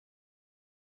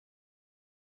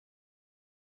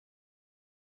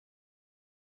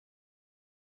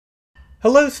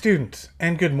Hello students,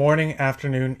 and good morning,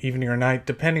 afternoon, evening, or night,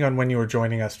 depending on when you are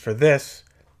joining us for this,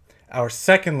 our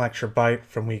second lecture bite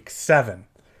from week 7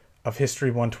 of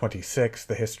History 126,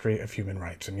 The History of Human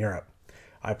Rights in Europe.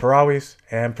 I, per always,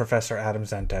 am Professor Adam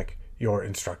Zentek, your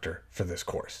instructor for this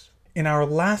course. In our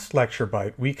last lecture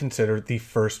bite, we considered the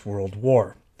First World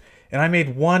War, and I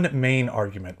made one main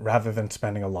argument rather than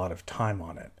spending a lot of time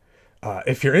on it.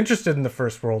 If you're interested in the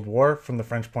First World War from the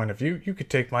French point of view, you could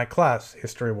take my class,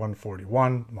 History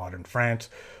 141, Modern France,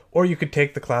 or you could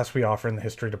take the class we offer in the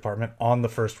History Department on the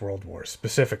First World War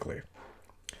specifically.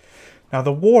 Now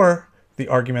the war, the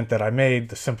argument that I made,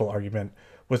 the simple argument,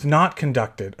 was not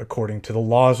conducted according to the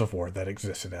laws of war that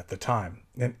existed at the time.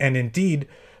 And indeed,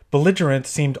 belligerents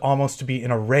seemed almost to be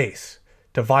in a race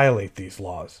to violate these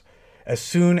laws, as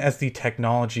soon as the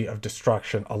technology of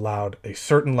destruction allowed a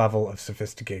certain level of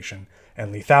sophistication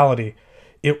and lethality,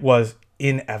 it was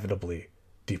inevitably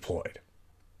deployed.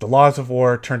 The laws of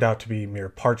war turned out to be mere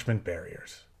parchment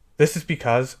barriers. This is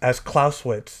because, as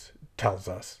Clausewitz tells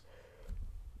us,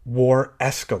 war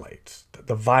escalates.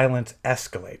 The violence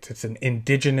escalates. It's an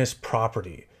indigenous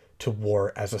property to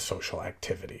war as a social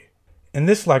activity. In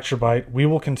this lecture bite, we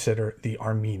will consider the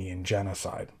Armenian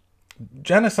genocide.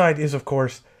 Genocide is, of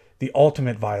course, the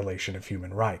ultimate violation of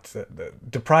human rights,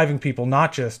 depriving people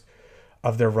not just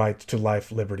of their rights to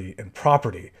life, liberty, and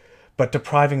property, but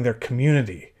depriving their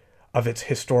community of its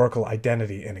historical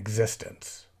identity and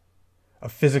existence,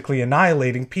 of physically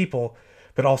annihilating people,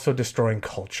 but also destroying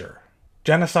culture.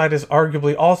 Genocide is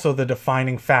arguably also the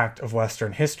defining fact of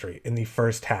Western history in the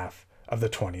first half of the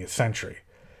 20th century,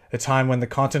 a time when the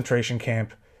concentration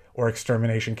camp or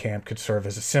extermination camp could serve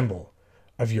as a symbol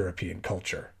of European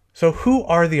culture. So who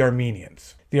are the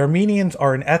Armenians? The Armenians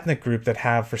are an ethnic group that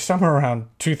have, for somewhere around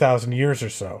 2,000 years or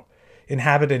so,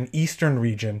 inhabited an eastern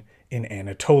region in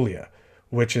Anatolia,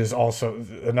 which is also,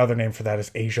 another name for that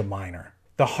is Asia Minor.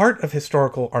 The heart of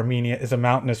historical Armenia is a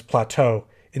mountainous plateau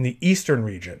in the eastern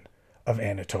region of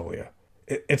Anatolia.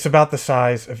 It's about the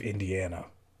size of Indiana.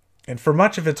 And for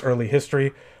much of its early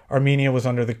history, Armenia was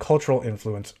under the cultural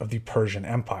influence of the Persian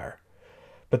Empire.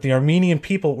 But the Armenian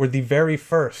people were the very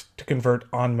first to convert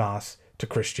en masse to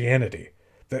Christianity.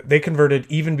 They converted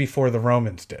even before the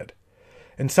Romans did.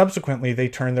 And subsequently, they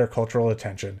turned their cultural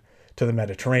attention to the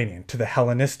Mediterranean, to the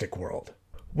Hellenistic world.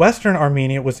 Western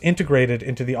Armenia was integrated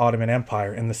into the Ottoman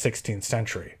Empire in the 16th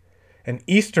century, and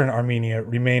Eastern Armenia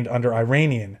remained under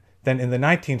Iranian, then in the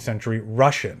 19th century,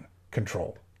 Russian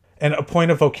control. And a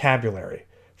point of vocabulary.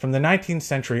 From the 19th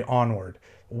century onward,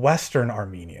 Western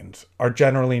Armenians are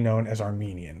generally known as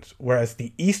Armenians, whereas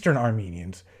the Eastern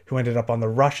Armenians, who ended up on the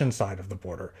Russian side of the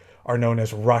border, are known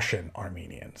as Russian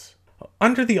Armenians.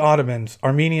 Under the Ottomans,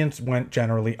 Armenians went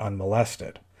generally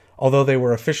unmolested, although they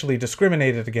were officially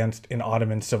discriminated against in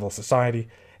Ottoman civil society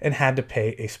and had to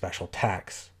pay a special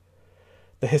tax.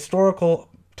 The historical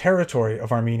territory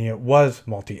of Armenia was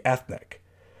multi-ethnic,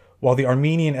 while the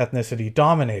Armenian ethnicity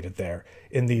dominated there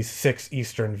in these 6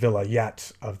 eastern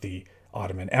vilayets of the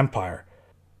Ottoman Empire.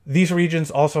 These regions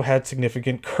also had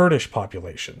significant Kurdish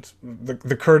populations.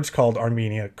 The Kurds called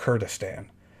Armenia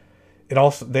Kurdistan.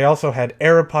 They also had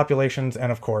Arab populations and,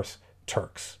 of course,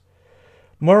 Turks.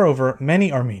 Moreover,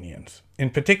 many Armenians,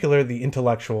 in particular the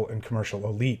intellectual and commercial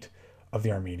elite of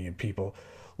the Armenian people,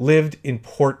 lived in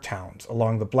port towns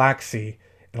along the Black Sea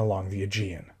and along the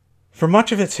Aegean. For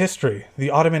much of its history, the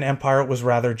Ottoman Empire was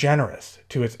rather generous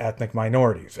to its ethnic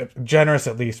minorities, generous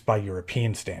at least by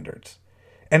European standards.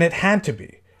 And it had to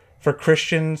be, for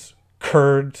Christians,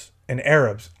 Kurds, and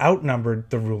Arabs outnumbered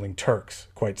the ruling Turks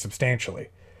quite substantially,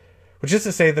 which is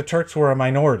to say the Turks were a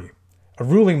minority, a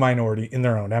ruling minority in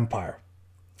their own empire.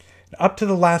 Up to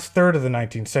the last third of the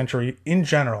 19th century, in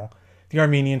general, the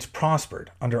Armenians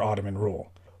prospered under Ottoman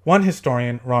rule. One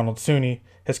historian, Ronald Sunni,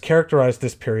 has characterized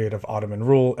this period of Ottoman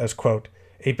rule as, quote,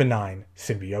 a benign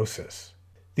symbiosis.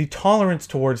 The tolerance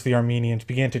towards the Armenians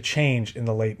began to change in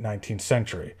the late 19th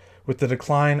century, with the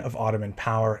decline of Ottoman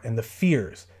power and the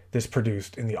fears this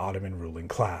produced in the Ottoman ruling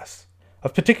class.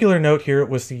 Of particular note here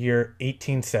was the year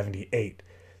 1878,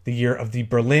 the year of the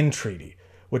Berlin Treaty,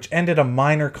 which ended a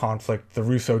minor conflict, the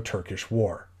Russo-Turkish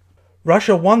War.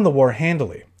 Russia won the war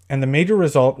handily, and the major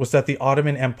result was that the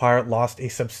Ottoman Empire lost a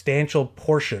substantial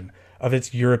portion of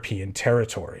its European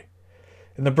territory.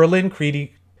 And the Berlin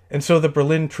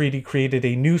Treaty created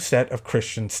a new set of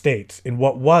Christian states in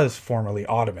what was formerly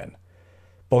Ottoman: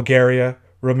 Bulgaria,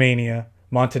 Romania,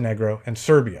 Montenegro, and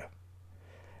Serbia.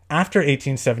 After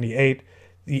 1878,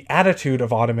 the attitude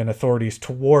of Ottoman authorities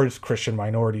towards Christian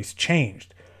minorities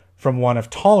changed from one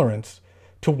of tolerance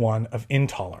to one of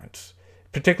intolerance,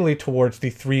 particularly towards the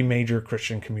 3 major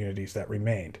Christian communities that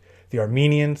remained: the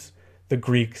Armenians, the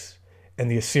Greeks,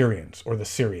 and the Assyrians, or the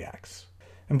Syriacs.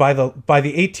 And by the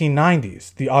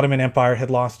 1890s, the Ottoman Empire had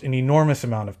lost an enormous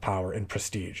amount of power and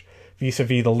prestige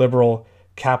vis-a-vis the liberal,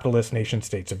 capitalist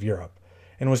nation-states of Europe,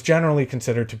 and was generally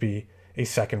considered to be a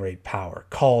second-rate power,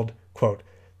 called, quote,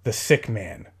 the sick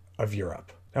man of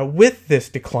Europe. Now, with this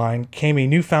decline came a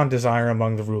newfound desire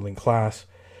among the ruling class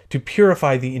to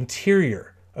purify the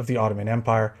interior of the Ottoman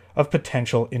Empire of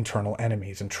potential internal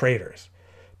enemies and traitors,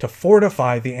 to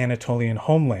fortify the Anatolian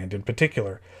homeland in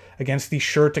particular against the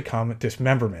sure-to-come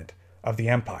dismemberment of the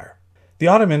empire. The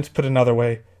Ottomans, put another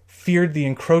way, feared the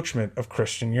encroachment of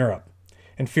Christian Europe,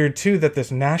 and feared too that this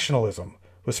nationalism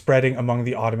was spreading among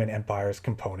the Ottoman Empire's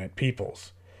component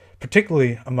peoples,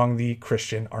 particularly among the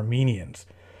Christian Armenians,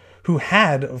 who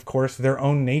had, of course, their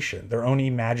own nation, their own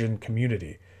imagined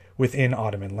community within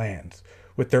Ottoman lands,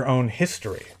 with their own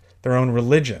history, their own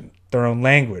religion, their own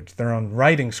language, their own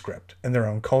writing script, and their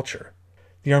own culture.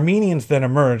 The Armenians then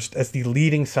emerged as the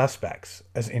leading suspects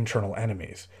as internal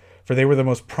enemies, for they were the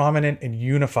most prominent and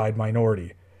unified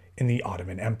minority in the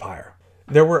Ottoman Empire.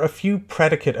 There were a few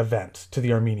predicate events to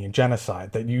the Armenian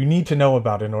genocide that you need to know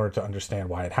about in order to understand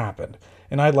why it happened,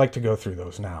 and I'd like to go through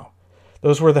those now.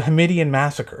 Those were the Hamidian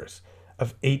massacres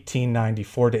of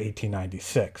 1894 to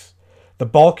 1896, the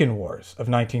Balkan Wars of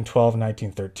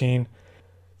 1912-1913,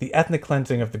 the ethnic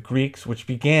cleansing of the Greeks, which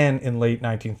began in late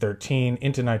 1913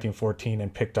 into 1914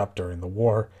 and picked up during the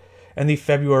war, and the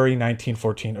February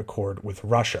 1914 accord with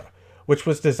Russia, which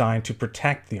was designed to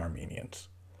protect the Armenians.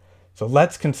 So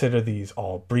let's consider these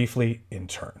all briefly in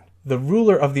turn. The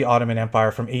ruler of the Ottoman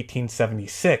Empire from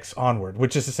 1876 onward,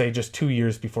 which is to say just 2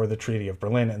 years before the Treaty of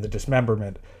Berlin and the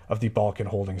dismemberment of the Balkan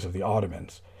holdings of the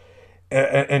Ottomans,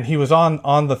 and he was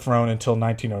on the throne until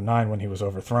 1909 when he was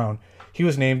overthrown, he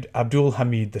was named Abdul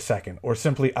Hamid II, or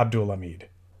simply Abdul Hamid.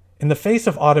 In the face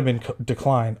of Ottoman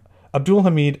decline, Abdul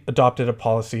Hamid adopted a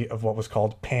policy of what was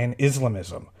called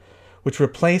pan-Islamism, which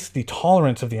replaced the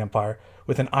tolerance of the empire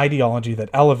with an ideology that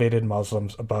elevated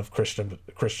Muslims above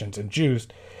Christians and Jews,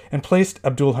 and placed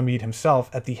Abdul Hamid himself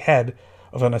at the head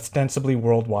of an ostensibly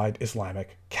worldwide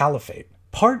Islamic caliphate.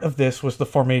 Part of this was the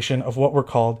formation of what were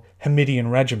called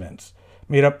Hamidian regiments,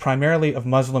 made up primarily of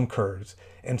Muslim Kurds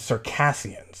and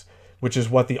Circassians, which is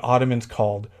what the Ottomans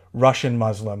called Russian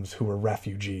Muslims who were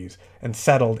refugees and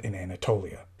settled in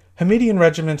Anatolia. Hamidian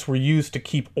regiments were used to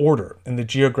keep order in the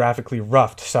geographically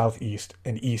rough southeast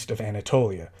and east of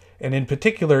Anatolia, and in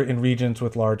particular in regions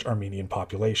with large Armenian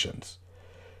populations.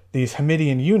 These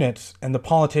Hamidian units, and the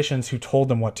politicians who told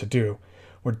them what to do,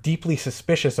 were deeply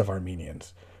suspicious of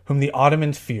Armenians, whom the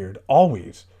Ottomans feared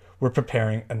always were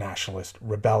preparing a nationalist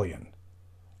rebellion,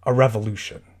 a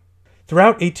revolution.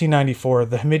 Throughout 1894,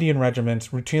 the Hamidian regiments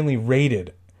routinely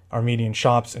raided Armenian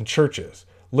shops and churches,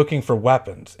 looking for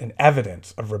weapons and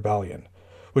evidence of rebellion,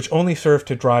 which only served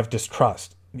to drive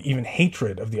distrust and even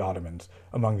hatred of the Ottomans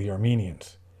among the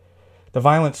Armenians. The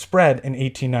violence spread in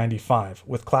 1895,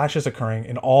 with clashes occurring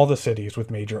in all the cities with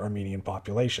major Armenian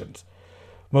populations,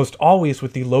 most always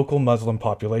with the local Muslim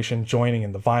population joining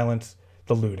in the violence,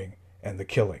 the looting, and the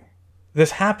killing.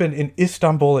 This happened in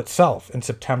Istanbul itself in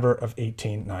September of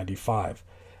 1895.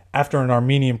 After an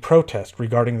Armenian protest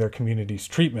regarding their community's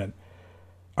treatment,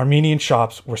 Armenian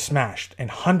shops were smashed and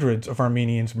hundreds of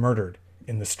Armenians murdered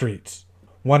in the streets.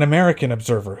 One American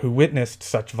observer who witnessed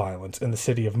such violence in the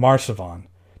city of Marsavan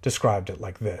described it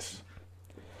like this: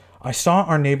 "I saw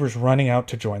our neighbors running out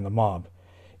to join the mob,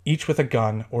 each with a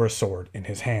gun or a sword in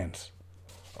his hands.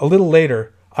 A little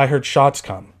later, I heard shots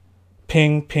come,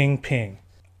 ping, ping, ping,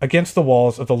 against the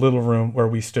walls of the little room where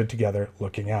we stood together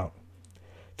looking out.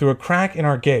 Through a crack in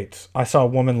our gates, I saw a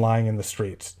woman lying in the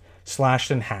streets, slashed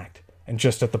and hacked, and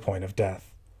just at the point of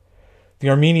death.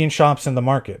 The Armenian shops in the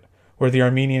market, where the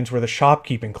Armenians were the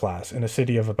shopkeeping class in a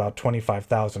city of about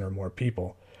 25,000 or more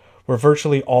people, were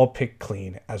virtually all picked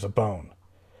clean as a bone.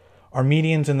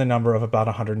 Armenians in the number of about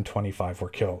 125 were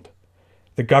killed.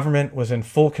 The government was in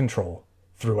full control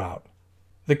throughout.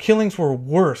 The killings were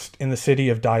worst in the city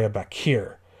of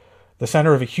Diyarbakir, the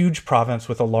center of a huge province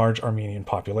with a large Armenian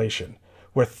population,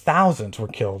 where thousands were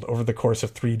killed over the course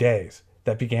of 3 days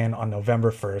that began on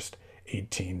November 1st,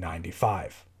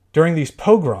 1895. During these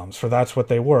pogroms, for that's what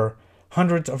they were,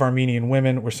 hundreds of Armenian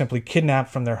women were simply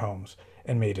kidnapped from their homes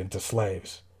and made into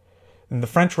slaves. And the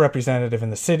French representative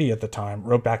in the city at the time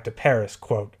wrote back to Paris,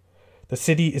 quote, "The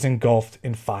city is engulfed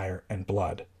in fire and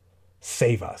blood.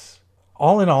 Save us."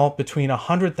 All in all, between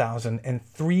 100,000 and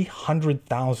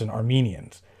 300,000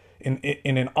 Armenians,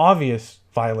 in an obvious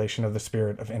violation of the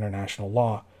spirit of international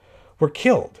law, were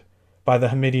killed by the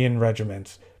Hamidian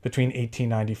regiments between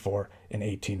 1894 and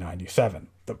 1897.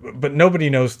 But nobody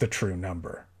knows the true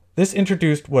number. This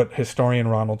introduced what historian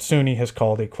Ronald Sunni has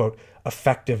called a, quote,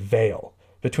 effective veil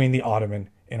between the Ottoman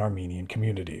and Armenian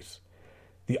communities.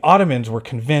 The Ottomans were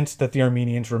convinced that the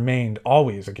Armenians remained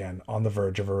always, again, on the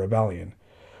verge of a rebellion,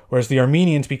 whereas the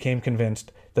Armenians became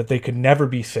convinced that they could never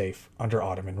be safe under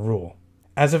Ottoman rule.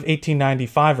 As of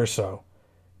 1895 or so,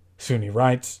 Sunni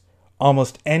writes,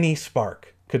 almost any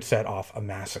spark could set off a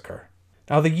massacre.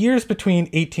 Now, the years between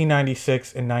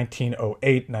 1896 and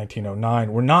 1908-1909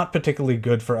 were not particularly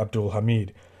good for Abdul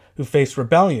Hamid, who faced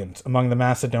rebellions among the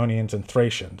Macedonians and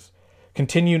Thracians,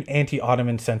 continued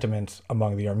anti-Ottoman sentiments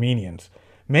among the Armenians,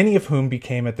 many of whom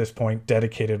became at this point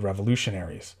dedicated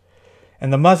revolutionaries,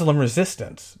 and the Muslim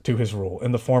resistance to his rule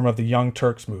in the form of the Young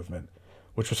Turks movement,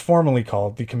 which was formerly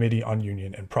called the Committee on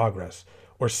Union and Progress,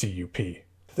 or CUP.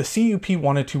 The CUP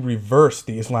wanted to reverse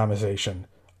the Islamization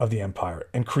of the empire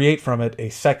and create from it a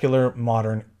secular,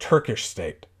 modern Turkish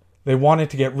state. They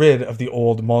wanted to get rid of the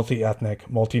old multi-ethnic,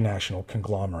 multinational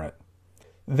conglomerate.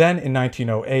 Then, in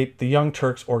 1908, the Young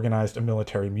Turks organized a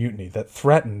military mutiny that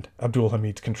threatened Abdul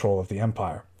Hamid's control of the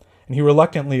empire, and he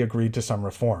reluctantly agreed to some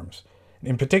reforms,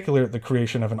 in particular the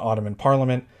creation of an Ottoman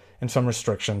parliament and some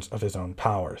restrictions of his own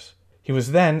powers. He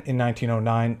was then, in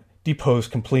 1909,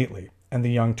 deposed completely, and the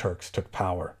Young Turks took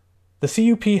power. The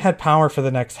CUP had power for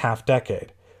the next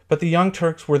half-decade, but the Young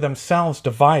Turks were themselves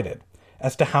divided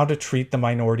as to how to treat the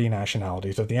minority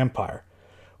nationalities of the empire,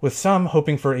 with some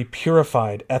hoping for a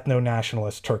purified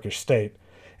ethno-nationalist Turkish state,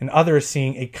 and others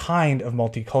seeing a kind of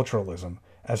multiculturalism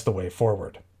as the way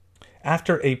forward.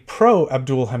 After a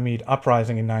pro-Abdul Hamid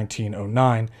uprising in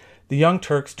 1909, the Young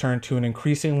Turks turned to an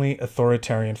increasingly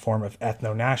authoritarian form of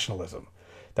ethno-nationalism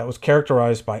that was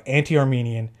characterized by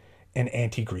anti-Armenian and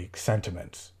anti-Greek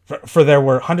sentiments. For there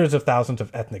were hundreds of thousands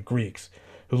of ethnic Greeks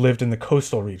who lived in the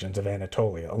coastal regions of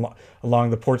Anatolia, along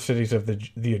the port cities of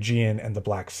the Aegean and the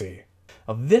Black Sea.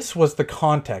 Now, this was the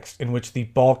context in which the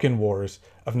Balkan Wars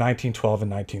of 1912 and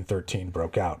 1913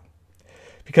 broke out.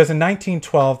 Because in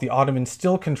 1912, the Ottomans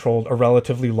still controlled a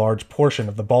relatively large portion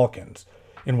of the Balkans,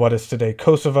 in what is today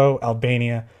Kosovo,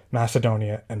 Albania,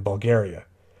 Macedonia, and Bulgaria.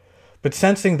 But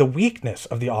sensing the weakness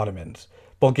of the Ottomans,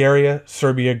 Bulgaria,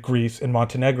 Serbia, Greece, and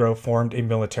Montenegro formed a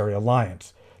military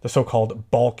alliance, the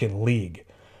so-called Balkan League,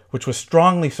 which was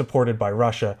strongly supported by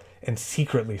Russia and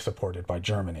secretly supported by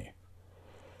Germany.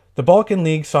 The Balkan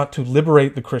League sought to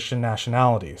liberate the Christian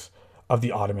nationalities of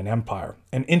the Ottoman Empire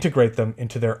and integrate them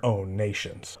into their own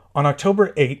nations. On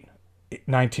October 8,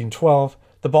 1912,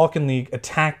 the Balkan League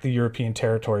attacked the European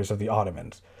territories of the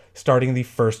Ottomans, starting the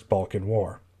First Balkan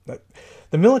War.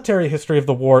 The military history of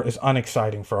the war is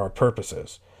unexciting for our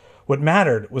purposes. What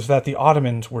mattered was that the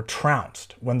Ottomans were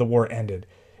trounced when the war ended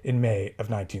in May of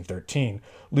 1913,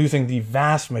 losing the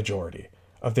vast majority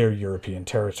of their European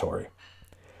territory.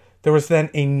 There was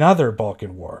then another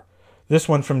Balkan War, this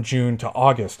one from June to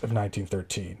August of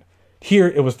 1913. Here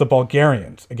it was the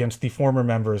Bulgarians against the former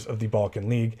members of the Balkan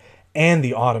League and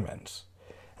the Ottomans.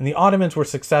 And the Ottomans were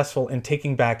successful in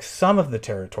taking back some of the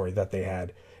territory that they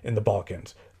had in the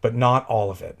Balkans, but not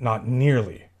all of it, not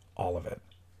nearly all of it.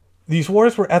 These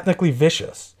wars were ethnically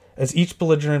vicious, as each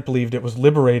belligerent believed it was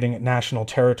liberating national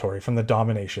territory from the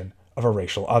domination of a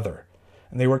racial other,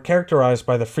 and they were characterized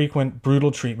by the frequent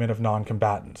brutal treatment of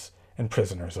non-combatants and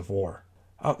prisoners of war.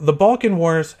 The Balkan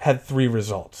Wars had three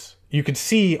results. You could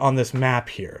see on this map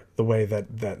here the way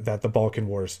that the Balkan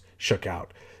Wars shook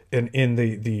out. In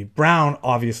the brown,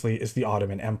 obviously, is the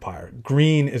Ottoman Empire.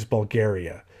 Green is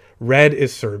Bulgaria. Red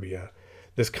is Serbia.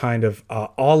 This kind of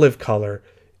olive color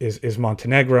is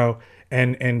Montenegro,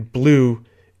 and blue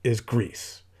is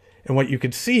Greece. And what you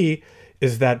could see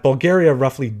is that Bulgaria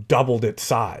roughly doubled its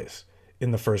size in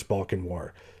the First Balkan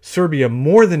War. Serbia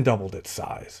more than doubled its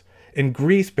size. And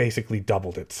Greece basically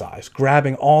doubled its size,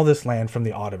 grabbing all this land from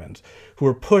the Ottomans, who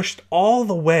were pushed all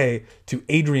the way to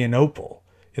Adrianople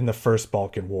in the First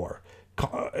Balkan War.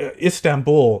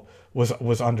 Istanbul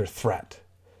was under threat.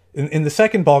 In the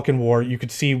Second Balkan War, you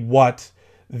could see what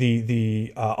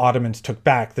the Ottomans took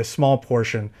back, this small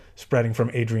portion spreading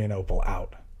from Adrianople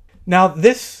out. Now,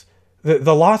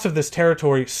 the loss of this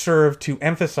territory served to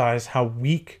emphasize how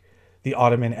weak the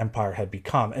Ottoman Empire had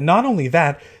become. And not only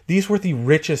that, these were the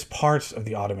richest parts of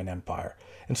the Ottoman Empire.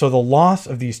 And so the loss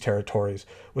of these territories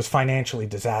was financially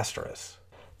disastrous.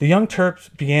 The Young Turks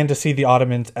began to see the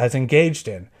Ottomans as engaged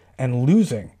in and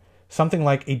losing something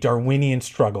like a Darwinian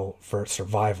struggle for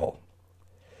survival.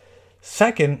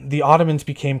 Second, the Ottomans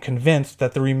became convinced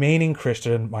that the remaining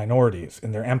Christian minorities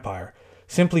in their empire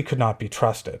simply could not be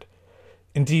trusted.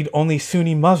 Indeed, only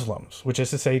Sunni Muslims, which is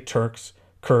to say Turks,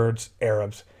 Kurds,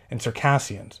 Arabs, and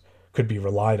Circassians, could be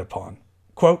relied upon.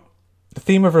 Quote, The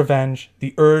theme of revenge,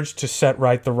 the urge to set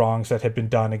right the wrongs that had been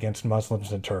done against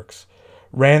Muslims and Turks,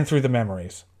 ran through the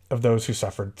memories of those who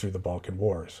suffered through the Balkan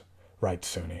Wars, writes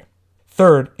Sunni.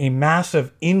 Third, a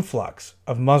massive influx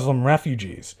of Muslim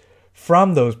refugees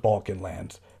from those Balkan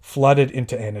lands flooded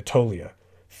into Anatolia,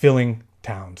 filling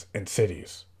towns and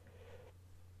cities.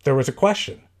 There was a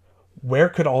question: where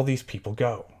could all these people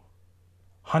go?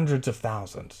 Hundreds of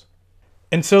thousands.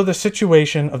 And so the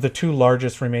situation of the two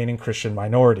largest remaining Christian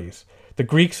minorities, the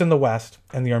Greeks in the west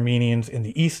and the Armenians in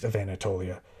the east of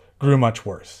Anatolia, grew much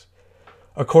worse.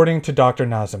 According to Dr.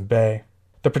 Nazim Bey,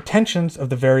 the pretensions of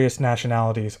the various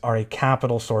nationalities are a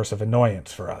capital source of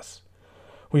annoyance for us.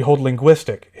 We hold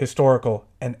linguistic, historical,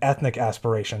 and ethnic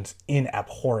aspirations in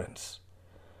abhorrence.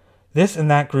 This and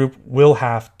that group will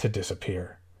have to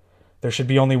disappear. There should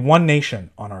be only one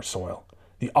nation on our soil,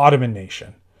 the Ottoman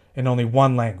nation, and only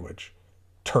one language,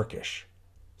 Turkish.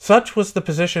 Such was the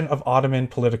position of Ottoman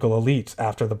political elites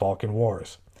after the Balkan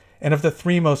Wars, and of the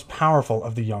three most powerful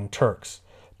of the Young Turks,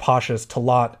 Pashas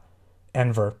Talat,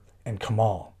 Enver, and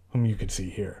Kemal, whom you can see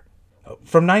here.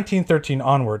 From 1913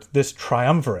 onward, this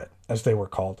triumvirate, as they were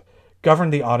called,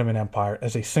 governed the Ottoman Empire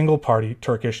as a single-party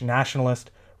Turkish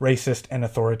nationalist, racist, and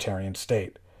authoritarian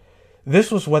state.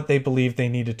 This was what they believed they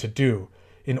needed to do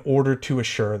in order to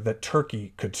assure that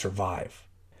Turkey could survive.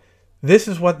 This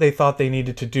is what they thought they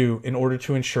needed to do in order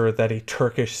to ensure that a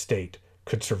Turkish state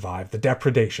could survive the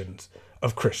depredations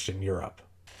of Christian Europe.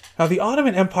 Now, the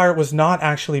Ottoman Empire was not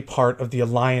actually part of the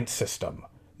alliance system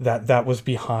that was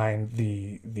behind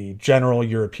the general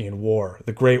European war,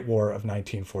 the Great War of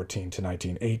 1914 to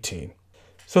 1918.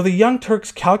 So the Young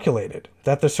Turks calculated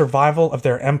that the survival of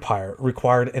their empire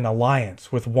required an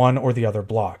alliance with one or the other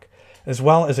bloc, as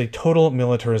well as a total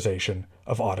militarization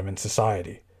of Ottoman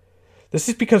society. This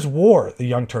is because war, the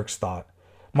Young Turks thought,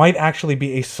 might actually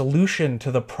be a solution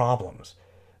to the problems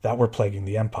that were plaguing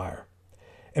the empire.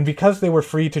 And because they were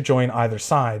free to join either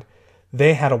side,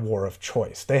 they had a war of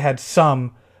choice. They had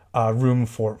some room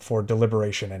for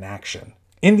deliberation and action.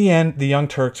 In the end, the Young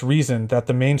Turks reasoned that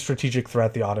the main strategic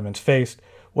threat the Ottomans faced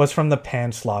was from the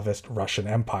pan-Slavist Russian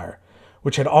Empire,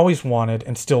 which had always wanted,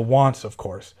 and still wants, of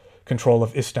course, control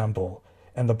of Istanbul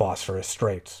and the Bosphorus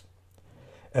Straits.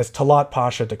 As Talat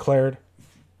Pasha declared,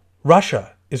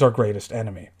 "Russia is our greatest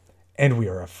enemy, and we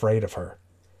are afraid of her.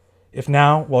 If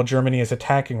now, while Germany is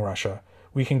attacking Russia,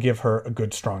 we can give her a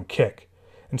good strong kick,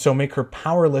 and so make her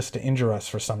powerless to injure us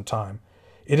for some time,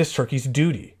 it is Turkey's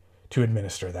duty to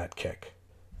administer that kick."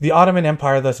 The Ottoman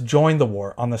Empire thus joined the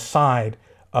war on the side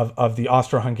of the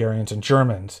Austro-Hungarians and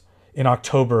Germans in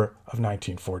October of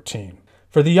 1914.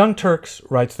 For the Young Turks,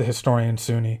 writes the historian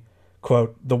Sunni,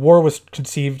 quote, "The war was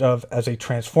conceived of as a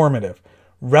transformative,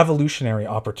 revolutionary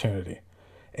opportunity,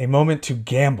 a moment to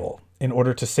gamble in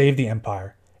order to save the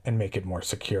empire and make it more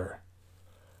secure."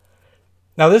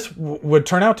 Now this would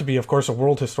turn out to be, of course, a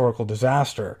world historical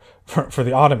disaster for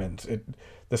the Ottomans.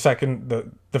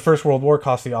 The First World War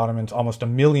cost the Ottomans almost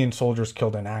 1 million soldiers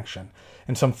killed in action,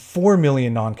 and some 4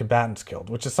 million non-combatants killed,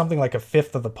 which is something like a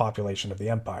fifth of the population of the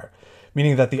empire,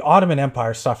 meaning that the Ottoman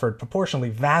Empire suffered proportionally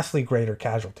vastly greater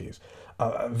casualties,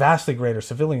 vastly greater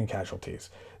civilian casualties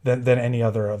than any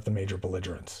other of the major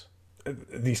belligerents.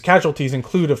 These casualties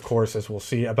include, of course, as we'll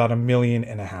see, about 1.5 million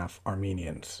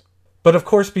Armenians. But of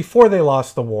course, before they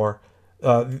lost the war,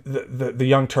 the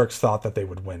Young Turks thought that they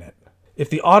would win it. If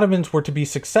the Ottomans were to be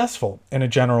successful in a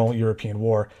general European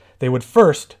war, they would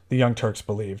first, the Young Turks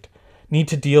believed, need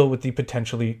to deal with the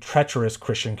potentially treacherous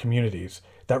Christian communities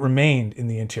that remained in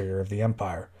the interior of the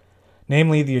empire,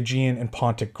 namely the Aegean and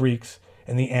Pontic Greeks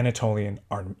and the Anatolian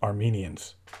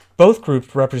Armenians. Both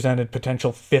groups represented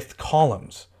potential fifth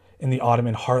columns in the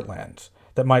Ottoman heartlands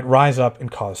that might rise up and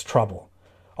cause trouble.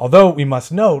 Although we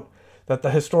must note that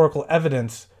the historical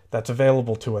evidence that's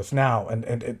available to us now, and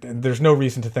there's no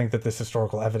reason to think that this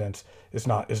historical evidence does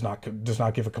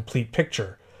not give a complete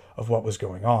picture of what was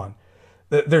going on.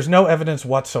 There's no evidence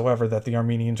whatsoever that the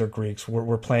Armenians or Greeks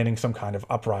were planning some kind of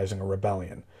uprising or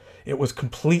rebellion. It was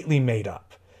completely made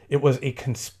up. It was a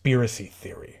conspiracy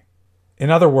theory. In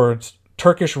other words,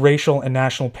 Turkish racial and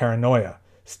national paranoia,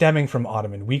 stemming from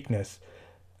Ottoman weakness,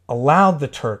 allowed the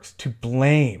Turks to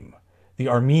blame the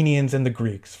Armenians and the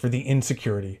Greeks for the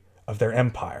insecurity of their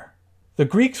empire. The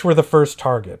Greeks were the first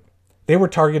target. They were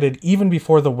targeted even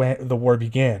before the war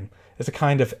began as a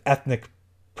kind of ethnic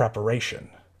preparation.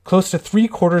 Close to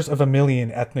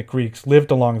 750,000 ethnic Greeks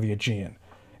lived along the Aegean,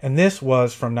 and this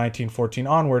was, from 1914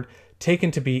 onward,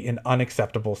 taken to be an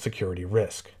unacceptable security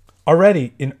risk.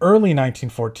 Already, in early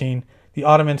 1914, the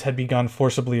Ottomans had begun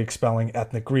forcibly expelling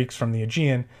ethnic Greeks from the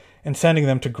Aegean and sending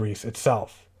them to Greece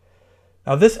itself.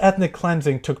 Now, this ethnic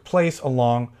cleansing took place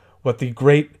along what the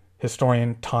great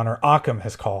historian Taner Akam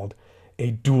has called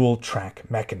a dual-track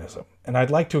mechanism. And I'd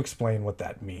like to explain what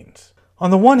that means. On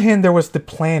the one hand, there was the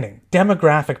planning,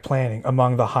 demographic planning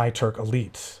among the High Turk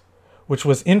elites, which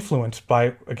was influenced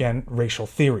by, again, racial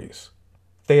theories.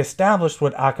 They established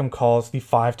what Akam calls the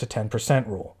 5 to 10%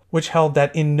 rule, which held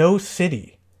that in no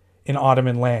city in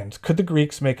Ottoman lands could the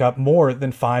Greeks make up more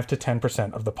than 5 to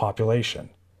 10% of the population.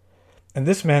 And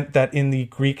this meant that in the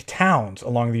Greek towns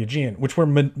along the Aegean, which were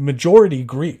majority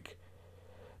Greek,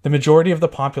 the majority of the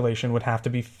population would have to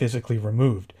be physically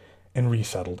removed and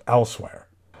resettled elsewhere.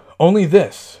 Only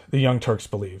this, the Young Turks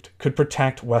believed, could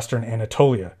protect Western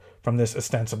Anatolia from this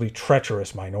ostensibly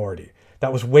treacherous minority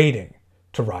that was waiting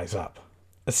to rise up.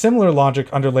 A similar logic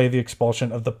underlay the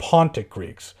expulsion of the Pontic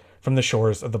Greeks from the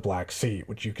shores of the Black Sea,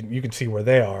 which you can see where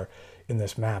they are in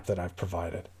this map that I've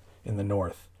provided in the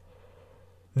north.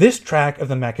 This track of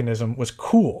the mechanism was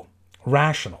cool,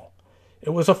 rational.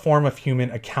 It was a form of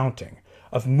human accounting,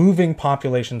 of moving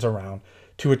populations around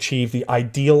to achieve the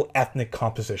ideal ethnic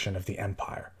composition of the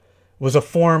empire. It was a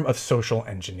form of social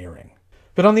engineering.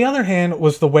 But on the other hand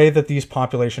was the way that these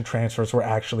population transfers were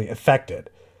actually effected.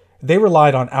 They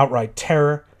relied on outright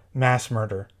terror, mass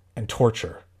murder, and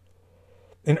torture.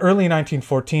 In early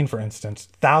 1914, for instance,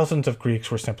 thousands of Greeks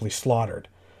were simply slaughtered.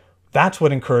 That's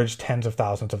what encouraged tens of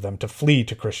thousands of them to flee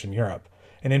to Christian Europe,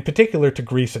 and in particular to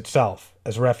Greece itself,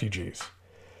 as refugees.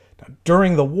 Now,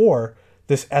 during the war,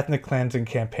 this ethnic cleansing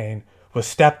campaign was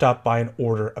stepped up by an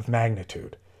order of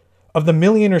magnitude. Of the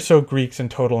million or so Greeks in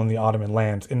total in the Ottoman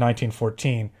lands in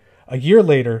 1914, a year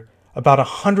later, about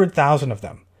 100,000 of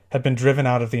them had been driven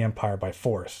out of the empire by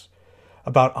force.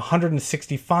 About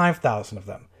 165,000 of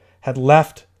them had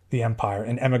left the empire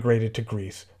and emigrated to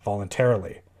Greece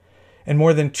voluntarily. And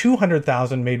more than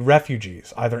 200,000 made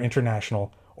refugees, either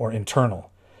international or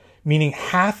internal, meaning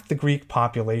half the Greek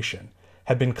population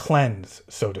had been cleansed,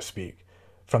 so to speak,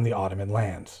 from the Ottoman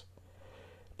lands.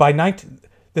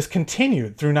 This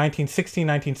continued through 1916,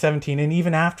 1917, and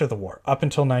even after the war, up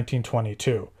until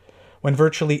 1922, when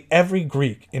virtually every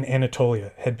Greek in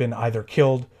Anatolia had been either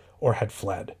killed or had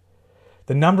fled.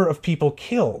 The number of people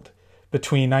killed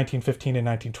between 1915 and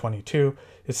 1922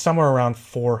 is somewhere around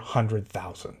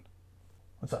 400,000.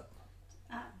 What's up?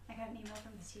 I got an email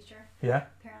from his teacher. Yeah?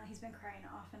 Apparently he's been crying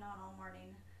off and on all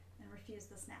morning and refused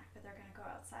the snack, but they're going to go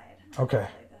outside. Okay.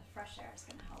 Hopefully the fresh air is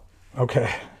going to help.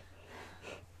 Okay.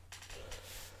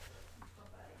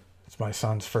 It's my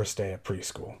son's first day at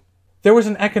preschool. There was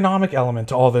an economic element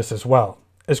to all this as well,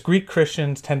 as Greek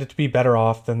Christians tended to be better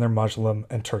off than their Muslim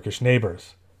and Turkish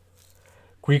neighbors.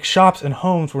 Greek shops and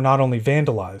homes were not only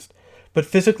vandalized, but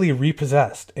physically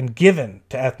repossessed and given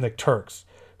to ethnic Turks,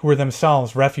 who were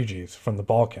themselves refugees from the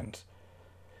Balkans.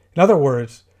 In other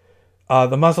words,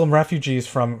 the Muslim refugees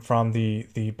from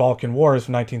the Balkan Wars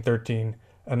of 1912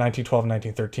 and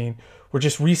 1913 were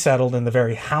just resettled in the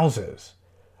very houses.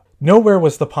 Nowhere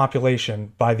was the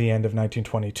population, by the end of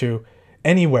 1922,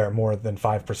 anywhere more than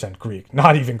 5% Greek,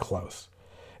 not even close.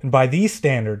 And by these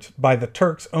standards, by the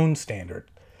Turks' own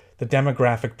standard, the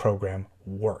demographic program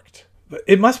worked.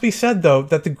 It must be said, though,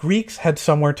 that the Greeks had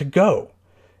somewhere to go,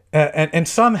 and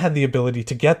some had the ability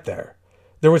to get there.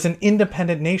 There was an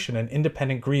independent nation, an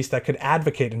independent Greece that could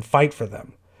advocate and fight for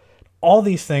them. All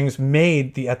these things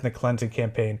made the ethnic cleansing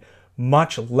campaign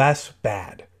much less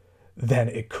bad than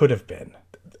it could have been,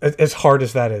 as hard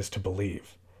as that is to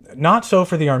believe. Not so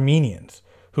for the Armenians,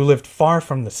 who lived far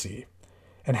from the sea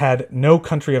and had no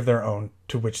country of their own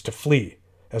to which to flee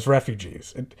as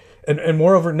refugees, and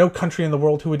moreover, no country in the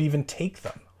world who would even take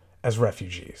them as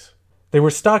refugees. They were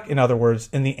stuck, in other words,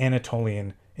 in the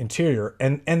Anatolian interior,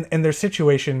 and their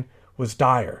situation was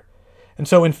dire. And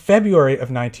so in February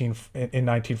of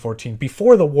 1914,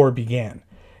 before the war began,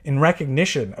 in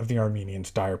recognition of the Armenians'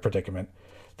 dire predicament,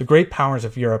 the great powers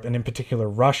of Europe, and in particular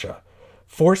Russia,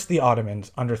 forced the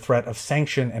Ottomans, under threat of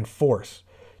sanction and force,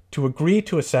 to agree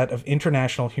to a set of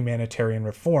international humanitarian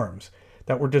reforms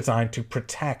that were designed to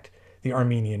protect the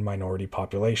Armenian minority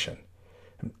population.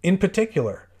 In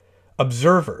particular,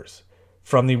 observers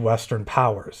from the Western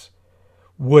powers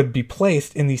would be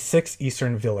placed in the 6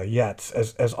 eastern vilayets,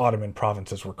 as Ottoman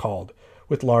provinces were called,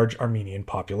 with large Armenian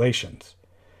populations.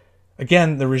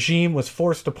 Again, the regime was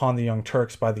forced upon the Young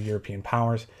Turks by the European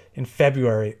powers in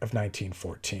February of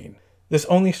 1914. This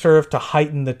only served to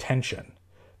heighten the tension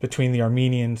between the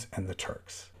Armenians and the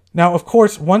Turks. Now, of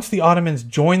course, once the Ottomans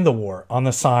joined the war on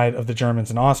the side of the Germans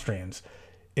and Austrians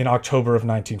in October of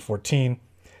 1914,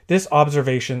 this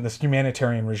observation, this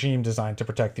humanitarian regime designed to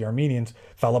protect the Armenians,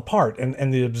 fell apart,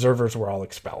 and the observers were all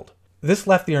expelled. This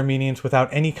left the Armenians without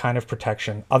any kind of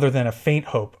protection other than a faint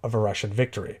hope of a Russian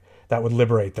victory that would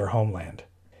liberate their homeland.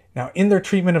 Now, in their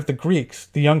treatment of the Greeks,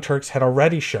 the Young Turks had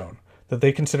already shown that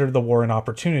they considered the war an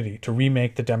opportunity to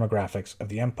remake the demographics of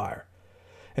the empire.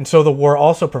 And so the war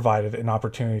also provided an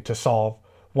opportunity to solve,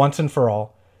 once and for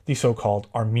all, the so-called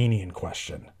Armenian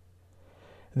question.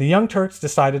 The Young Turks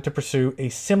decided to pursue a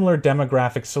similar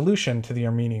demographic solution to the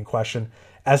Armenian question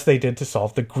as they did to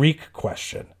solve the Greek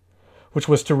question, which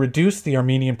was to reduce the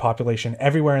Armenian population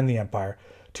everywhere in the empire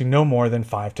to no more than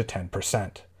 5 to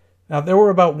 10%. Now, there were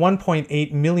about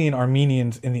 1.8 million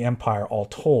Armenians in the empire all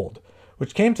told,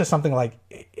 which came to something like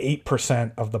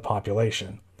 8% of the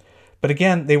population. But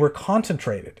again, they were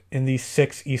concentrated in these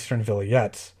 6 eastern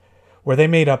vilayets, where they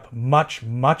made up much,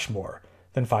 much more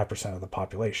than 5% of the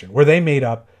population, where they made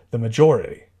up the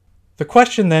majority. The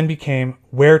question then became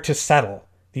where to settle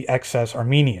the excess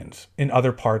Armenians in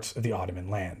other parts of the Ottoman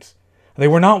lands. They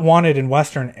were not wanted in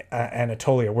western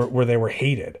Anatolia, where they were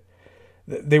hated.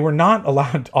 They were not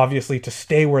allowed, obviously, to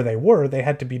stay where they were. They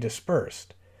had to be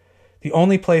dispersed. The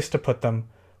only place to put them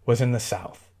was in the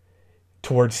south,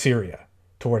 towards Syria,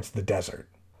 towards the desert.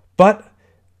 But,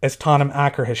 as Tanem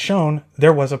Acker has shown,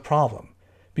 there was a problem,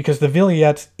 because the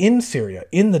vilayets in Syria,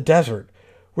 in the desert,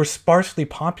 were sparsely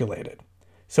populated.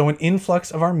 So an influx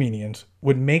of Armenians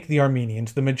would make the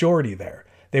Armenians the majority there.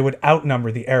 They would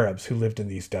outnumber the Arabs who lived in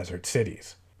these desert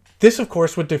cities. This, of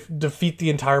course, would defeat the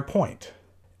entire point.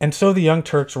 And so the Young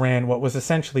Turks ran what was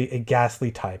essentially a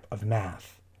ghastly type of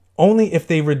math. Only if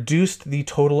they reduced the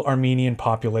total Armenian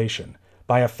population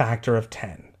by a factor of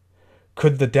 10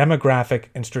 could the demographic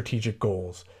and strategic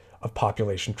goals of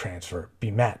population transfer be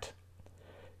met.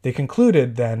 They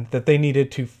concluded then that they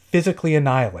needed to physically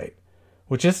annihilate,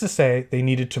 which is to say they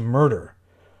needed to murder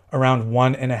around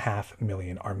 1.5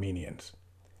 million Armenians.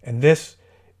 And this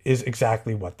is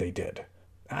exactly what they did.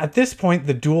 At this point,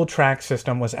 the dual-track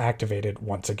system was activated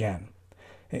once again.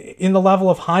 In the level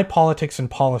of high politics and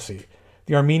policy,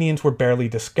 the Armenians were barely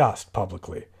discussed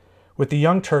publicly, with the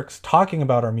Young Turks talking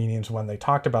about Armenians when they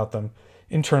talked about them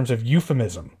in terms of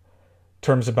euphemism,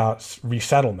 terms about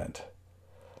resettlement.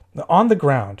 On the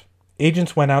ground,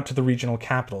 agents went out to the regional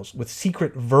capitals with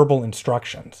secret verbal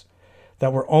instructions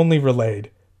that were only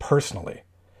relayed personally,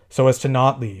 so as to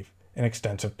not leave an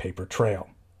extensive paper trail.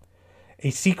 A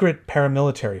secret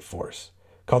paramilitary force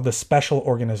called the Special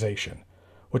Organization,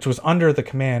 which was under the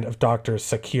command of Doctors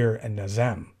Sakir and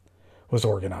Nazem, was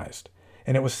organized,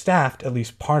 and it was staffed, at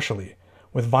least partially,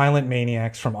 with violent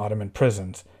maniacs from Ottoman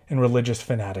prisons and religious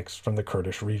fanatics from the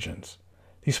Kurdish regions.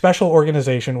 The Special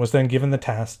Organization was then given the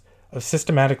task of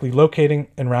systematically locating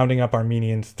and rounding up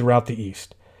Armenians throughout the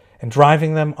east and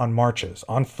driving them on marches,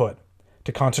 on foot,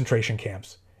 to concentration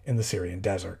camps in the Syrian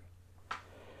desert.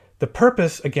 The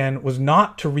purpose, again, was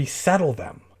not to resettle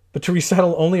them, but to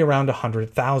resettle only around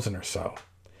 100,000 or so.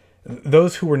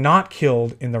 Those who were not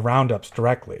killed in the roundups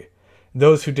directly,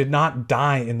 those who did not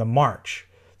die in the march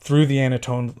through the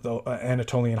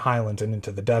Anatolian highlands and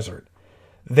into the desert,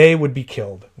 they would be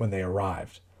killed when they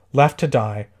arrived, left to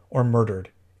die or murdered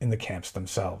in the camps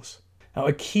themselves. Now,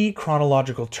 a key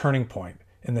chronological turning point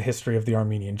in the history of the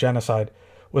Armenian genocide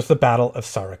was the Battle of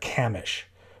Sarikamish,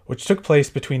 which took place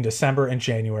between December and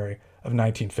January of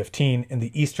 1915 in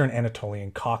the eastern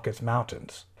Anatolian Caucasus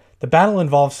Mountains. The battle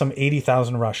involved some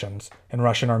 80,000 Russians and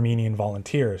Russian-Armenian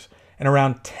volunteers and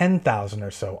around 10,000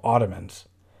 or so Ottomans.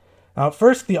 Now, at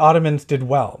first, the Ottomans did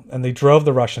well, and they drove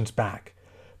the Russians back,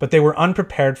 but they were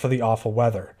unprepared for the awful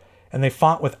weather, and they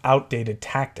fought with outdated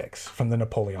tactics from the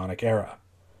Napoleonic era.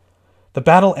 The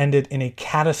battle ended in a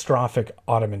catastrophic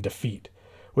Ottoman defeat,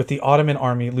 with the Ottoman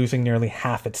army losing nearly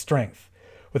half its strength,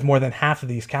 with more than half of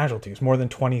these casualties, more than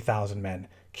 20,000 men,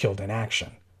 killed in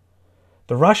action.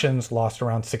 The Russians lost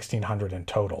around 1,600 in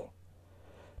total.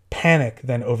 Panic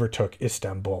then overtook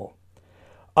Istanbul.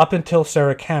 Up until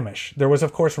Sarikamish, there was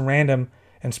of course random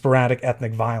and sporadic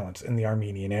ethnic violence in the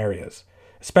Armenian areas,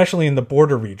 especially in the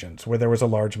border regions where there was a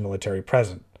large military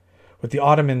presence, with the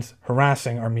Ottomans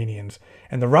harassing Armenians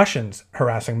and the Russians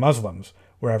harassing Muslims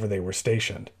wherever they were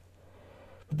stationed.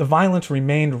 But the violence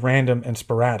remained random and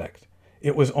sporadic.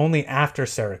 It was only after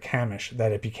Sarikamish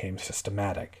that it became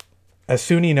systematic. As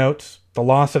Sunni notes, the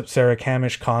loss of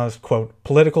Sarikamish caused, quote,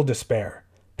 political despair,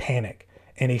 panic,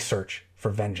 and a search for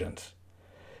vengeance.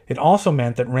 It also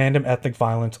meant that random ethnic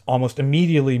violence almost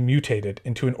immediately mutated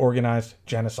into an organized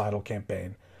genocidal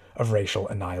campaign of racial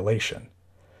annihilation.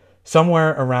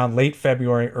 Somewhere around late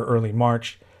February or early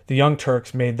March, the Young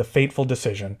Turks made the fateful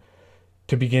decision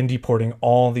to begin deporting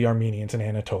all the Armenians in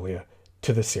Anatolia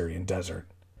to the Syrian desert.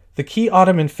 The key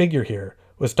Ottoman figure here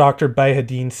was Dr.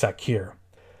 Bayhaddin Sakir,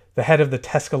 the head of the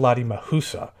Teskalati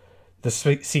Mahusa, the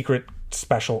secret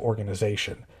special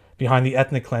organization behind the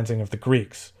ethnic cleansing of the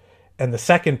Greeks, and the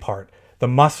second part, the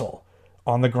muscle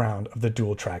on the ground of the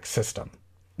dual-track system.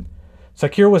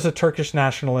 Sakir was a Turkish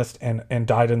nationalist and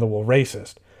dyed-in-the-wool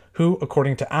racist, who,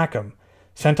 according to Akam,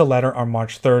 sent a letter on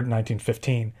March 3,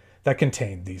 1915, that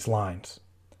contained these lines.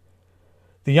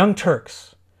 The young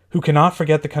Turks, who cannot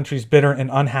forget the country's bitter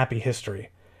and unhappy history,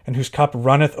 and whose cup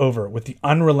runneth over with the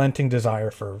unrelenting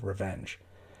desire for revenge,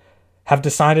 have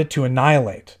decided to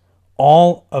annihilate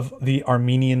all of the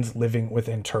Armenians living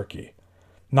within Turkey,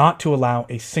 not to allow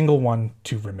a single one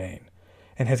to remain,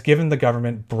 and has given the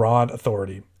government broad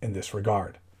authority in this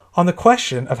regard. On the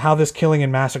question of how this killing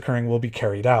and massacring will be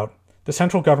carried out, the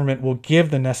central government will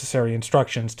give the necessary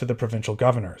instructions to the provincial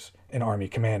governors and army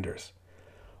commanders.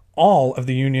 All of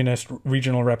the Unionist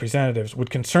regional representatives would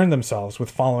concern themselves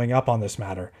with following up on this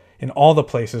matter in all the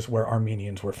places where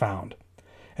Armenians were found,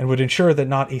 and would ensure that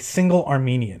not a single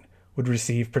Armenian would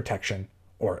receive protection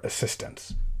or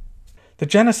assistance. The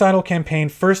genocidal campaign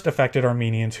first affected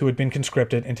Armenians who had been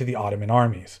conscripted into the Ottoman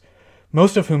armies,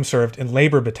 most of whom served in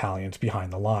labor battalions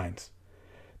behind the lines.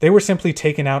 They were simply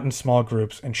taken out in small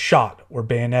groups and shot or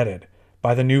bayoneted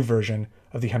by the new version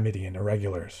of the Hamidian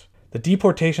irregulars. The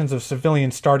deportations of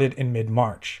civilians started in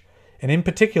mid-March, and in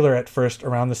particular at first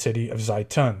around the city of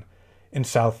Zaytun in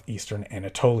southeastern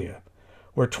Anatolia,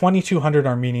 where 2,200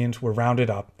 Armenians were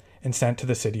rounded up and sent to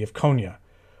the city of Konya,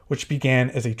 which began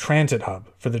as a transit hub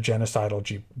for the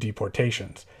genocidal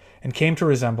deportations and came to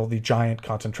resemble the giant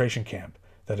concentration camp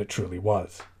that it truly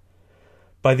was.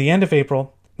 By the end of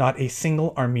April, not a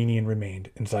single Armenian remained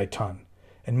in Zaytun,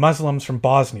 and Muslims from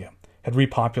Bosnia had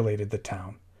repopulated the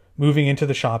town, moving into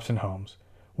the shops and homes,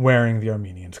 wearing the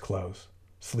Armenians' clothes,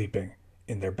 sleeping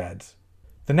in their beds.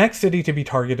 The next city to be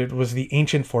targeted was the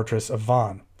ancient fortress of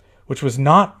Van, which was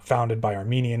not founded by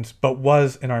Armenians, but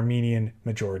was an Armenian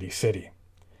majority city.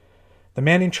 The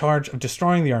man in charge of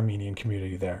destroying the Armenian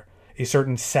community there, a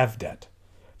certain Sevdet,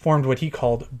 formed what he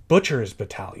called butchers'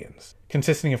 battalions,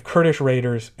 consisting of Kurdish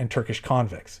raiders and Turkish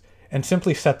convicts, and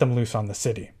simply set them loose on the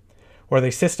city, where they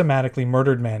systematically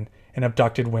murdered men and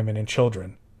abducted women and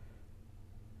children.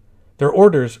 Their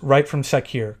orders, right from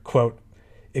Sakir, quote,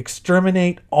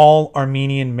 "Exterminate all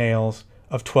Armenian males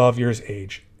of 12 years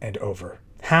age and over."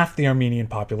 Half the Armenian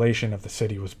population of the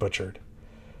city was butchered.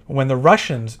 When the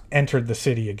Russians entered the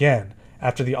city again,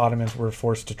 after the Ottomans were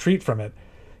forced to retreat from it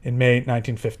in May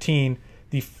 1915,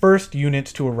 the first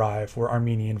units to arrive were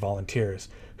Armenian volunteers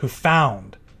who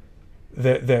found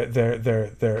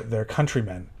their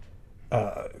countrymen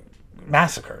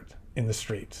massacred in the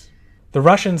streets. The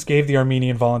Russians gave the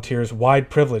Armenian volunteers wide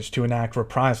privilege to enact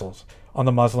reprisals on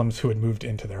the Muslims who had moved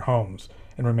into their homes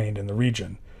and remained in the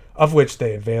region, of which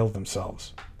they availed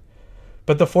themselves.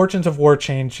 But the fortunes of war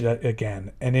changed yet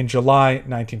again, and in July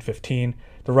 1915,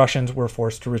 the Russians were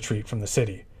forced to retreat from the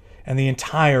city, and the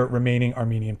entire remaining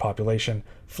Armenian population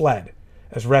fled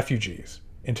as refugees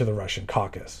into the Russian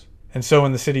Caucasus. And so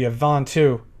in the city of Van,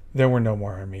 too, there were no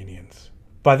more Armenians.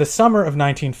 By the summer of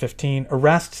 1915,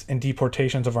 arrests and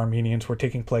deportations of Armenians were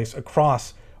taking place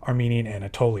across Armenian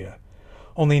Anatolia.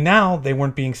 Only now they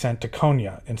weren't being sent to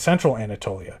Konya in central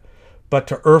Anatolia, but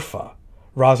to Urfa,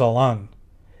 Ras Al-Ain,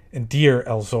 and Deir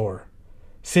el-Zor,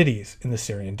 cities in the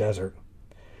Syrian desert.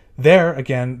 There,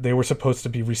 again, they were supposed to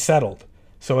be resettled,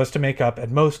 so as to make up at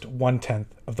most 1/10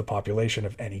 of the population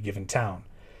of any given town,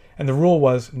 and the rule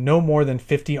was no more than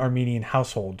 50 Armenian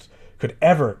households could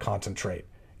ever concentrate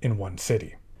in one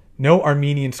city. No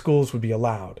Armenian schools would be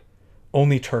allowed,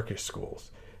 only Turkish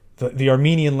schools. The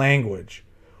Armenian language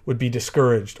would be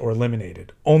discouraged or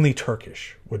eliminated, only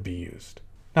Turkish would be used.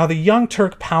 Now, the young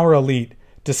Turk power elite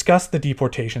discussed the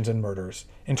deportations and murders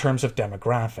in terms of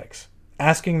demographics,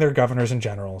 asking their governors and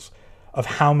generals of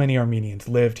how many Armenians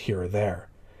lived here or there,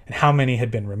 and how many had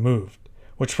been removed,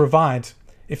 which provides,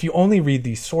 if you only read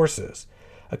these sources,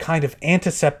 a kind of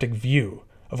antiseptic view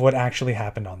of what actually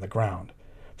happened on the ground.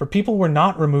 For people were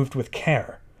not removed with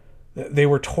care. They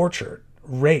were tortured,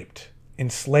 raped,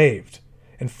 enslaved,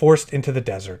 and forced into the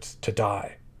deserts to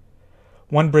die.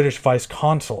 One British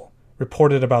vice-consul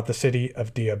reported about the city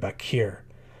of Diyarbakir,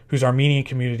 whose Armenian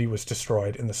community was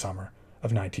destroyed in the summer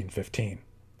of 1915.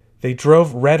 They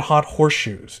drove red-hot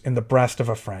horseshoes in the breast of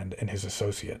a friend and his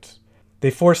associates. They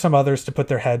forced some others to put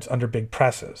their heads under big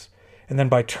presses, and then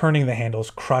by turning the handles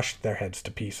crushed their heads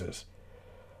to pieces.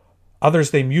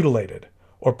 Others they mutilated,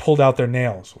 or pulled out their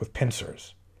nails with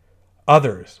pincers.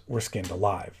 Others were skinned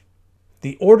alive.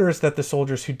 The orders that the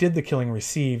soldiers who did the killing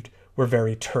received were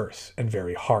very terse and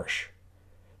very harsh.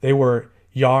 They were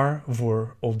Yar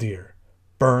Vur Oldir,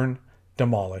 burn,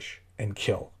 demolish, and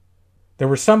kill. There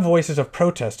were some voices of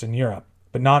protest in Europe,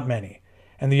 but not many,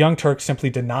 and the Young Turks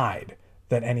simply denied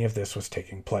that any of this was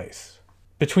taking place.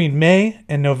 Between May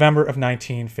and November of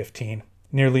 1915,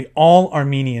 nearly all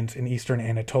Armenians in eastern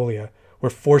Anatolia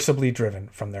were forcibly driven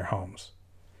from their homes.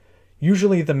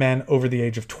 Usually the men over the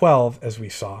age of 12, as we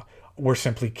saw, were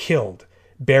simply killed,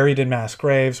 buried in mass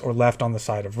graves, or left on the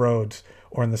side of roads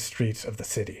or in the streets of the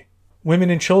city.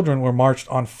 Women and children were marched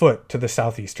on foot to the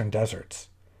southeastern deserts.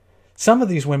 Some of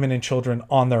these women and children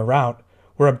on their route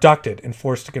were abducted and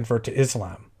forced to convert to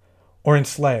Islam, or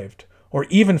enslaved, or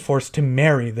even forced to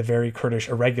marry the very Kurdish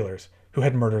irregulars who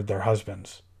had murdered their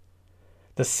husbands.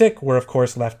 The sick were, of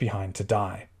course, left behind to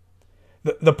die.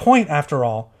 The point, after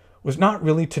all, was not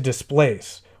really to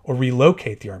displace or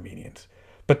relocate the Armenians,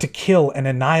 but to kill and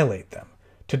annihilate them,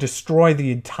 to destroy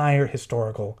the entire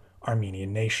historical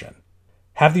Armenian nation.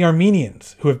 Have the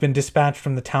Armenians who have been dispatched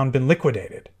from the town been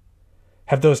liquidated?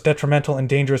 Have those detrimental and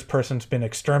dangerous persons been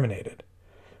exterminated?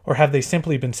 Or have they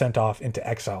simply been sent off into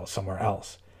exile somewhere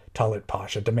else? Talat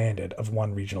Pasha demanded of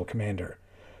one regional commander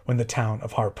when the town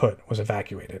of Harput was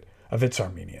evacuated of its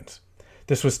Armenians.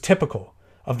 This was typical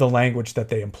of the language that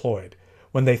they employed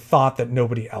when they thought that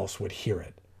nobody else would hear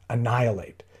it.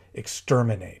 Annihilate,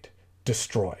 exterminate,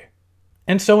 destroy.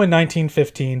 And so in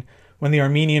 1915, when the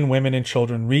Armenian women and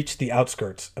children reached the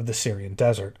outskirts of the Syrian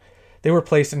desert, they were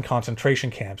placed in concentration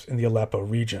camps in the Aleppo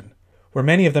region, where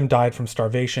many of them died from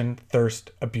starvation,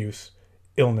 thirst, abuse,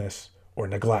 illness, or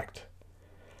neglect.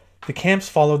 The camps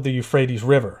followed the Euphrates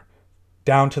River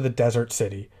down to the desert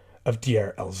city of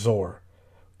Deir el-Zor,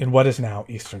 in what is now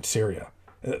eastern Syria.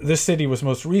 This city was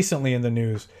most recently in the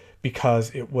news because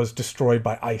it was destroyed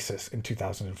by ISIS in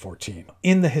 2014.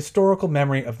 In the historical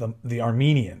memory of the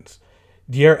Armenians,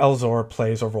 Deir el-Zor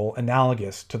plays a role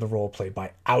analogous to the role played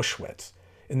by Auschwitz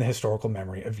in the historical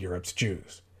memory of Europe's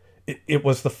Jews. It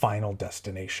was the final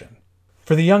destination.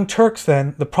 For the Young Turks,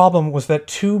 then, the problem was that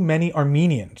too many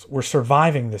Armenians were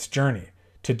surviving this journey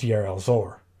to Deir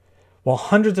el-Zor. While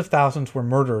hundreds of thousands were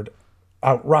murdered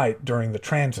outright during the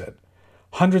transit,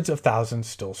 hundreds of thousands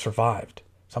still survived,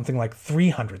 something like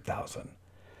 300,000.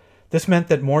 This meant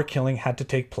that more killing had to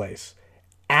take place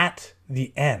at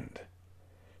the end,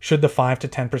 should the 5 to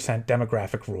 10%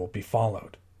 demographic rule be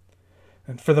followed.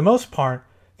 And for the most part,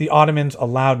 the Ottomans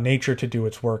allowed nature to do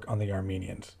its work on the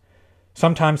Armenians,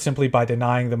 sometimes simply by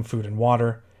denying them food and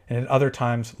water, and at other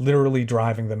times literally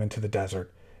driving them into the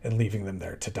desert and leaving them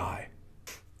there to die.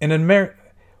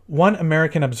 One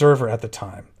American observer at the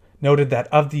time noted that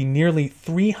of the nearly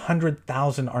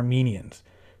 300,000 Armenians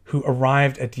who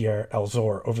arrived at Deir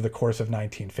el-Zor over the course of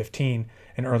 1915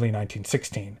 and early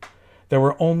 1916, there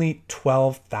were only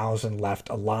 12,000 left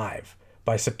alive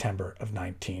by September of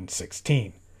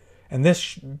 1916. And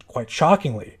this, quite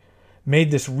shockingly,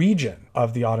 made this region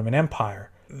of the Ottoman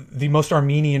Empire the most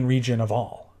Armenian region of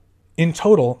all. In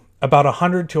total, about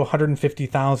 100 to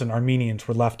 150,000 Armenians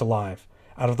were left alive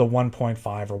out of the 1.5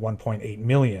 or 1.8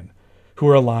 million who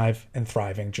were alive and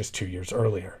thriving just 2 years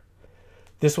earlier.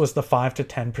 This was the 5 to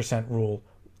 10% rule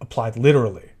applied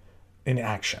literally in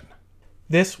action.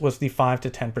 This was the 5 to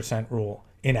 10% rule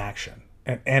in action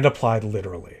and applied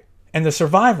literally. And the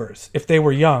survivors, if they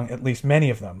were young, at least many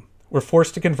of them, were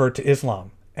forced to convert to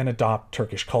Islam and adopt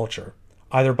Turkish culture,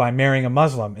 either by marrying a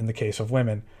Muslim in the case of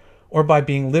women, or by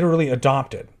being literally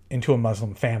adopted into a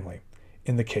Muslim family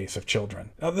in the case of children.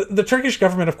 Now, the Turkish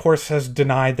government, of course, has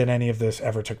denied that any of this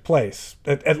ever took place.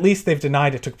 At least they've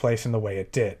denied it took place in the way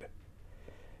it did.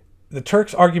 The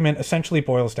Turks' argument essentially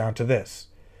boils down to this,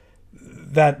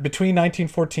 that between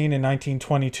 1914 and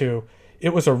 1922,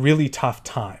 it was a really tough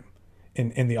time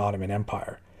in the Ottoman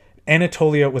Empire.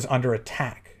 Anatolia was under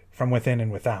attack from within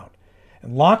and without.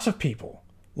 And lots of people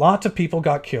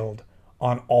got killed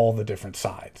on all the different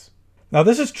sides. Now,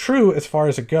 this is true as far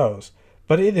as it goes,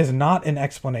 but it is not an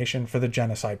explanation for the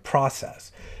genocide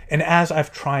process. And as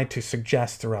I've tried to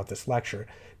suggest throughout this lecture,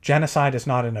 genocide is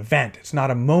not an event, it's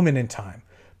not a moment in time,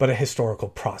 but a historical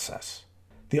process.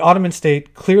 The Ottoman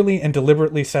state clearly and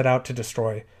deliberately set out to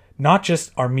destroy not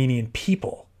just Armenian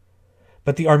people,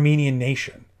 but the Armenian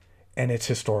nation and its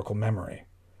historical memory.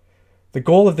 The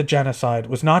goal of the genocide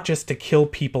was not just to kill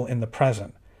people in the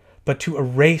present, but to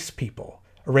erase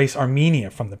Armenia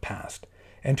from the past,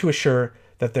 and to assure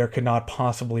that there could not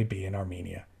possibly be an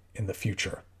Armenia in the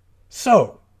future.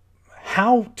 So,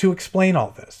 how to explain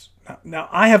all this? Now,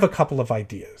 I have a couple of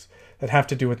ideas that have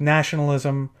to do with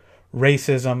nationalism,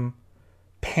 racism,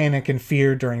 panic and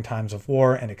fear during times of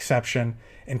war and exception,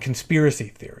 and conspiracy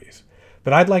theories.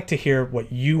 But I'd like to hear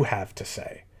what you have to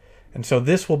say. And so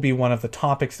this will be one of the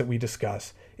topics that we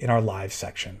discuss in our live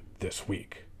section this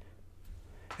week.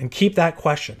 And keep that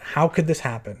question, how could this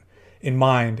happen, in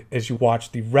mind as you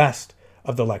watch the rest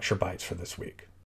of the lecture bites for this week.